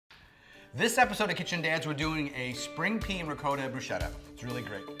This episode of Kitchen Dads, we're doing a spring pea and ricotta bruschetta. It's really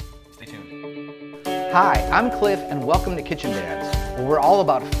great. Stay tuned. Hi, I'm Cliff and welcome to Kitchen Dads, where we're all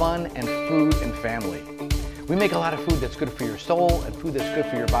about fun and food and family. We make a lot of food that's good for your soul and food that's good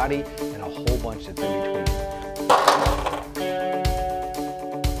for your body and a whole bunch that's in between.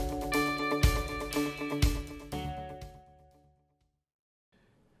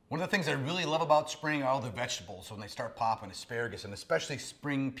 One of the things I really love about spring are all the vegetables when they start popping, asparagus and especially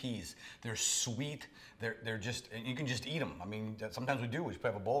spring peas. They're sweet, they're just, you can just eat them. I mean, sometimes we do, we just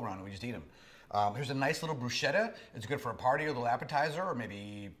have a bowl around and we just eat them. Here's a nice little bruschetta. It's good for a party or a little appetizer or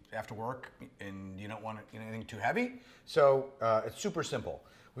maybe after work and you don't want anything too heavy. So it's super simple.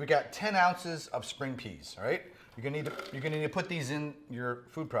 We've got 10 ounces of spring peas, all right? You're gonna need to put these in your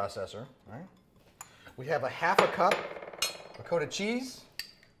food processor, all right? We have a half a cup ricotta cheese.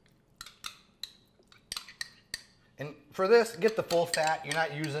 And for this, get the full fat. You're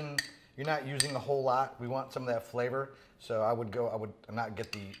not using a whole lot. We want some of that flavor. So I would not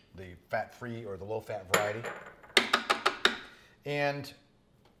get the fat-free or the low-fat variety. And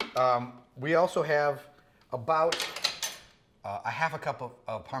we also have about a half a cup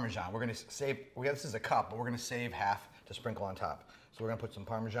of Parmesan. We're gonna save, this is a cup, but we're gonna save half to sprinkle on top. So we're gonna put some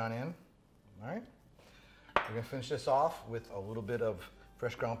Parmesan in, all right? We're gonna finish this off with a little bit of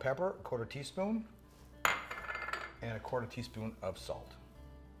fresh ground pepper, a quarter teaspoon, and a quarter teaspoon of salt.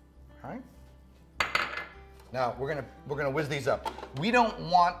 All right. Now we're gonna whiz these up. We don't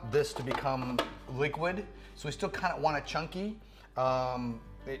want this to become liquid, so we still kind of want it chunky.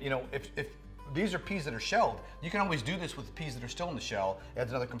 You know, if these are peas that are shelled, you can always do this with peas that are still in the shell. Adds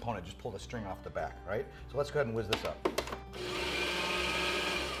another component. Just pull the string off the back, right? So let's go ahead and whiz this up.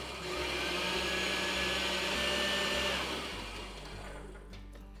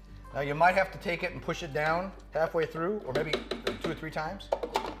 Now you might have to take it and push it down halfway through, or maybe 2 or 3 times.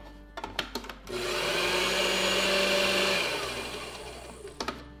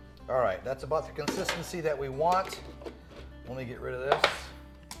 All right, that's about the consistency that we want. Let me get rid of this.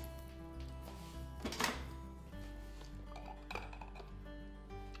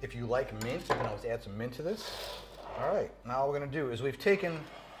 If you like mint, you can always add some mint to this. All right, now what we're gonna do is we've taken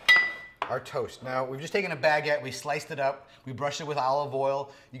our toast. Now, we've just taken a baguette, we sliced it up, we brushed it with olive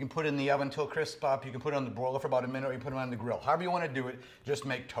oil. You can put it in the oven until crisp up, you can put it on the broiler for about a minute, or you can put it on the grill. However you want to do it, just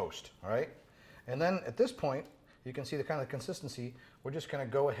make toast, all right? And then at this point, you can see the kind of consistency. We're just gonna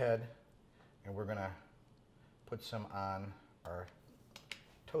go ahead and we're gonna put some on our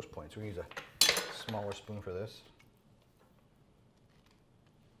toast points. We're gonna use a smaller spoon for this.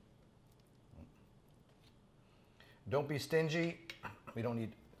 Don't be stingy. We don't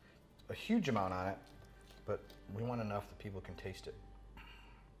need a huge amount on it, but we want enough that people can taste it.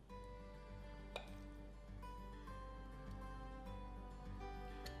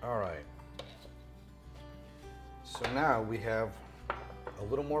 All right. So now we have a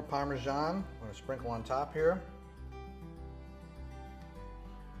little more Parmesan. I'm going to sprinkle on top here.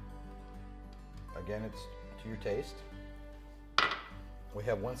 Again, it's to your taste. We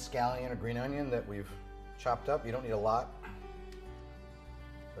have 1 scallion or green onion that we've chopped up. You don't need a lot,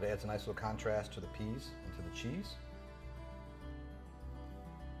 but it adds a nice little contrast to the peas and to the cheese.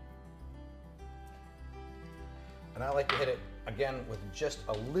 And I like to hit it again with just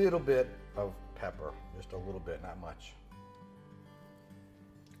a little bit of pepper, just a little bit, not much.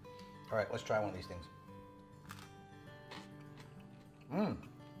 All right, let's try one of these things.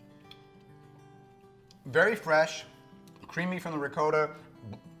 Very fresh, creamy from the ricotta,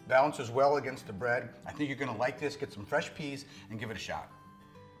 balances well against the bread. I think you're gonna like this. Get some fresh peas and give it a shot.